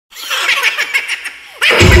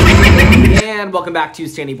and welcome back to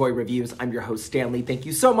Stanny Boy Reviews. I'm your host, Stanley. Thank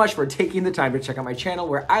you so much for taking the time to check out my channel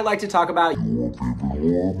where I like to talk about your favorite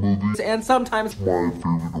horror movies and sometimes my favorite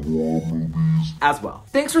horror movies as well.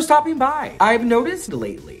 Thanks for stopping by. I've noticed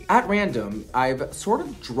lately, at random, I've sort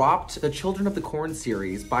of dropped the Children of the Corn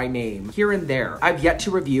series by name here and there. I've yet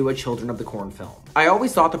to review a Children of the Corn film. I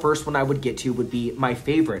always thought the first one I would get to would be my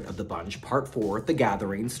favorite of the bunch, Part 4, The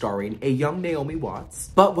Gathering, starring a young Naomi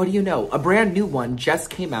Watts. But what do you know, a brand new one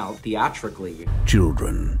just came out theatrically.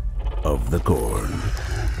 Children of the Corn.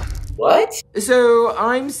 What? So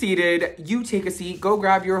I'm seated, you take a seat, go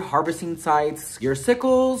grab your harvesting scythes, your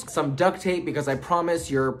sickles, some duct tape, because I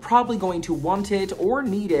promise you're probably going to want it or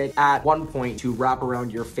need it at one point to wrap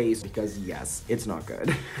around your face, because yes, it's not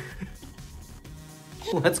good.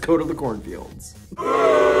 Let's go to the cornfields.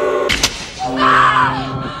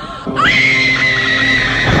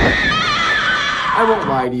 I won't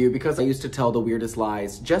lie to you because I used to tell the weirdest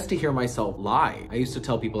lies just to hear myself lie. I used to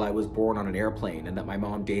tell people I was born on an airplane and that my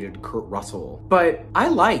mom dated Kurt Russell. But I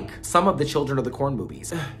like some of the Children of the Corn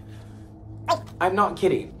movies. I'm not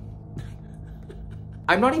kidding.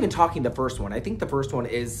 I'm not even talking the first one. I think the first one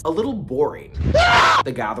is a little boring.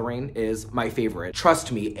 The Gathering is my favorite.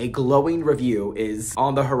 Trust me, a glowing review is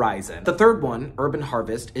on the horizon. The third one, Urban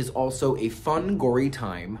Harvest, is also a fun, gory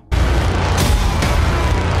time.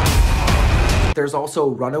 There's also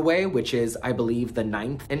Runaway, which is, I believe, the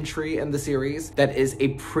 9th entry in the series. That is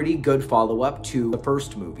a pretty good follow-up to the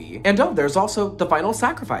first movie. And oh, there's also The Final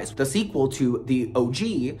Sacrifice, the sequel to the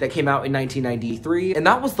OG that came out in 1993. And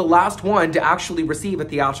that was the last one to actually receive a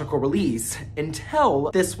theatrical release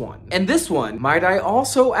until this one. And this one, might I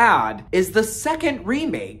also add, is the second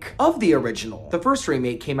remake of the original. The first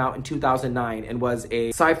remake came out in 2009 and was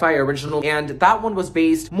a sci-fi original. And that one was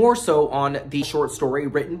based more so on the short story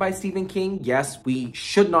written by Stephen King. Yes, we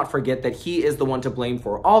should not forget that he is the one to blame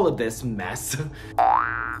for all of this mess.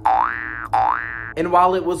 And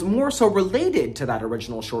while it was more so related to that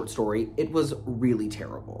original short story, it was really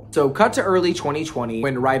terrible. So cut to early 2020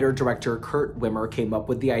 when writer-director Kurt Wimmer came up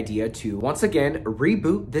with the idea to once again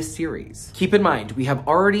reboot this series. Keep in mind, we have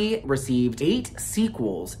already received 8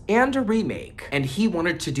 sequels and a remake, and he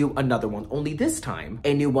wanted to do another one, only this time,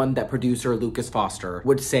 a new one that producer Lucas Foster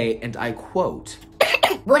would say, and I quote,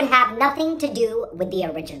 would have nothing to do with the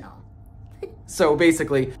original. So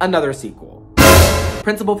basically, another sequel.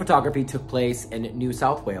 Principal photography took place in New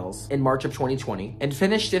South Wales in March of 2020 and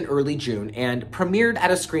finished in early June and premiered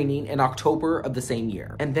at a screening in October of the same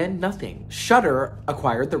year. And then nothing. Shudder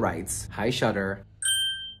acquired the rights. Hi, Shudder.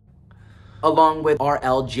 Along with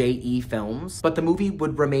RLJE Films, but the movie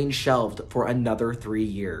would remain shelved for another 3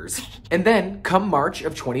 years. And then, come March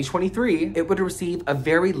of 2023, it would receive a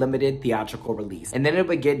very limited theatrical release. And then it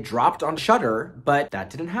would get dropped on Shudder, but that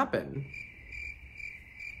didn't happen.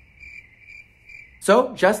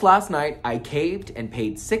 So, just last night, I caved and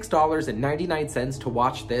paid $6.99 to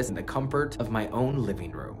watch this in the comfort of my own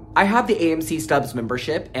living room. I have the AMC Stubs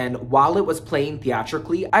membership, and while it was playing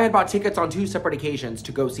theatrically, I had bought tickets on 2 separate occasions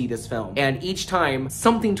to go see this film. And each time,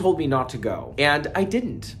 something told me not to go. And I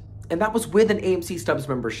didn't. And that was with an AMC Stubs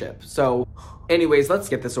membership. So, anyways, let's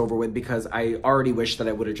get this over with because I already wish that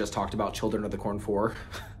I would have just talked about Children of the Corn 4.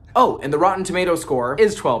 Oh, and the Rotten Tomato score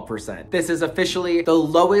is 12%. This is officially the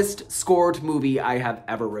lowest scored movie I have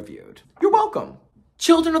ever reviewed. You're welcome.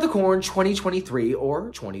 Children of the Corn 2023, or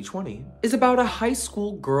 2020, is about a high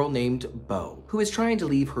school girl named Bo, who is trying to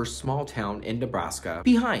leave her small town in Nebraska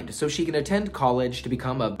behind so she can attend college to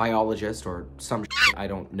become a biologist or some shit, I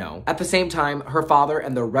don't know. At the same time, her father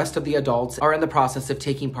and the rest of the adults are in the process of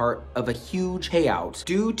taking part of a huge payout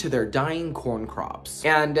due to their dying corn crops.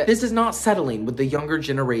 And this is not settling with the younger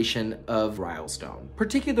generation of Rylestone,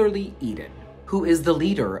 particularly Eden, who is the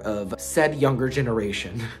leader of said younger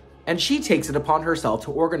generation. And she takes it upon herself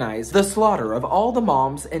to organize the slaughter of all the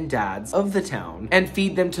moms and dads of the town and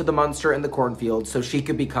feed them to the monster in the cornfield so she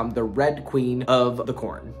could become the Red Queen of the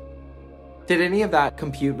Corn. Did any of that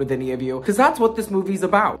compute with any of you? Because that's what this movie's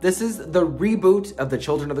about. This is the reboot of the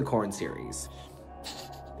Children of the Corn series.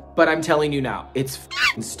 But I'm telling you now, it's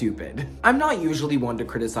f***ing stupid. I'm not usually one to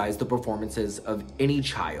criticize the performances of any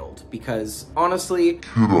child because, honestly,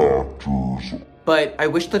 kid actors. But I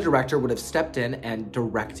wish the director would have stepped in and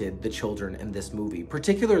directed the children in this movie,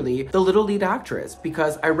 particularly the little lead actress,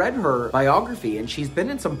 because I read her biography and she's been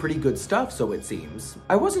in some pretty good stuff, so it seems.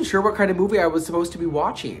 I wasn't sure what kind of movie I was supposed to be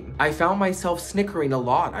watching. I found myself snickering a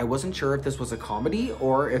lot. I wasn't sure if this was a comedy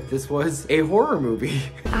or if this was a horror movie.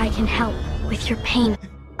 I can help with your pain.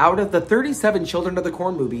 Out of the 37 Children of the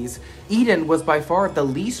Corn movies, Eden was by far the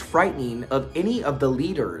least frightening of any of the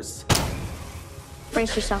leaders.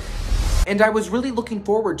 Brace yourself. And I was really looking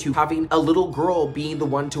forward to having a little girl being the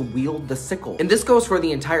one to wield the sickle. And this goes for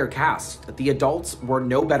the entire cast. The adults were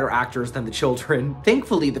no better actors than the children.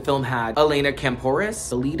 Thankfully, the film had Elena Kampouris,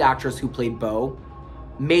 the lead actress who played Bo,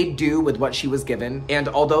 made do with what she was given. And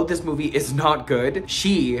although this movie is not good,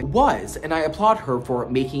 she was, and I applaud her for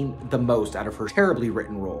making the most out of her terribly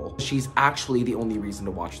written role. She's actually the only reason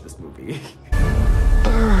to watch this movie.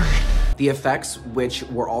 The effects, which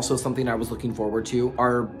were also something I was looking forward to,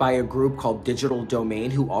 are by a group called Digital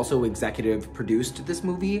Domain, who also executive produced this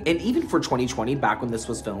movie. And even for 2020, back when this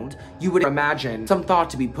was filmed, you would imagine some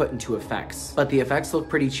thought to be put into effects. But the effects look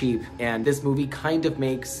pretty cheap, and this movie kind of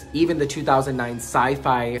makes even the 2009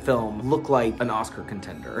 sci-fi film look like an Oscar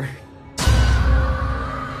contender.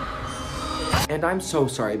 And I'm so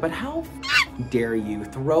sorry, but how dare you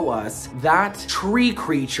throw us that tree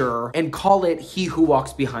creature and call it He Who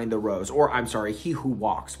Walks Behind the Rows, or I'm sorry, He Who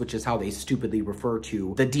Walks, which is how they stupidly refer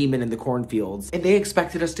to the demon in the cornfields. And they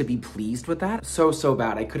expected us to be pleased with that? So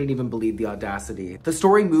bad. I couldn't even believe the audacity. The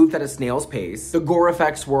story moved at a snail's pace. The gore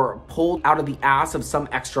effects were pulled out of the ass of some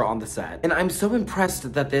extra on the set. And I'm so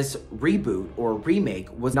impressed that this reboot or remake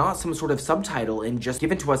was not some sort of subtitle and just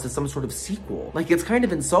given to us as some sort of sequel. Like, it's kind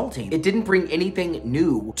of insulting. It didn't bring anything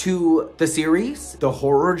new to the series, the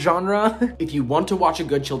horror genre. If you want to watch a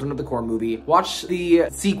good Children of the Corn movie, watch the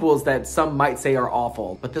sequels that some might say are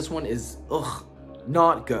awful, but this one is,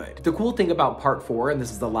 not good. The cool thing about part 4, and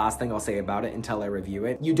this is the last thing I'll say about it until I review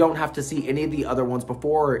it, you don't have to see any of the other ones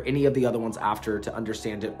before or any of the other ones after to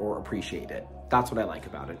understand it or appreciate it. That's what I like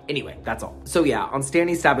about it. Anyway, that's all. So yeah, on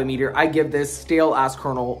Stanny Stab-O-Meter, I give this stale ass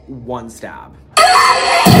kernel 1 stab.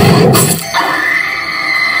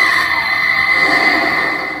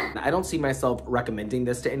 I don't see myself recommending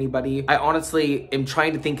this to anybody. I honestly am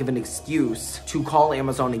trying to think of an excuse to call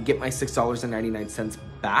Amazon and get my $6.99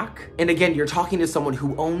 back. And again, you're talking to someone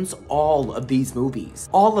who owns all of these movies.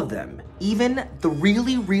 All of them. Even the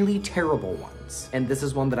really, really terrible ones. And this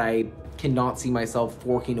is one that I cannot see myself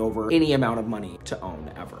forking over any amount of money to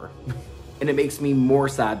own ever. And it makes me more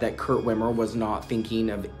sad that Kurt Wimmer was not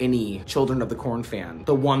thinking of any Children of the Corn fan,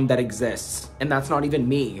 the one that exists. And that's not even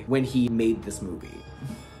me when he made this movie.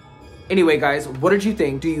 Anyway, guys, what did you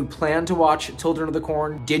think? Do you plan to watch Children of the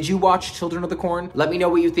Corn? Did you watch Children of the Corn? Let me know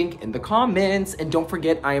what you think in the comments. And don't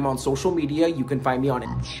forget, I am on social media. You can find me on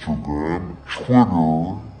Instagram,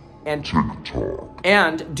 Twitter, and TikTok.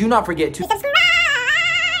 And do not forget to subscribe.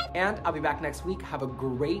 And I'll be back next week. Have a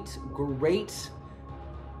great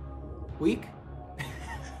week.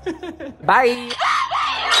 Bye.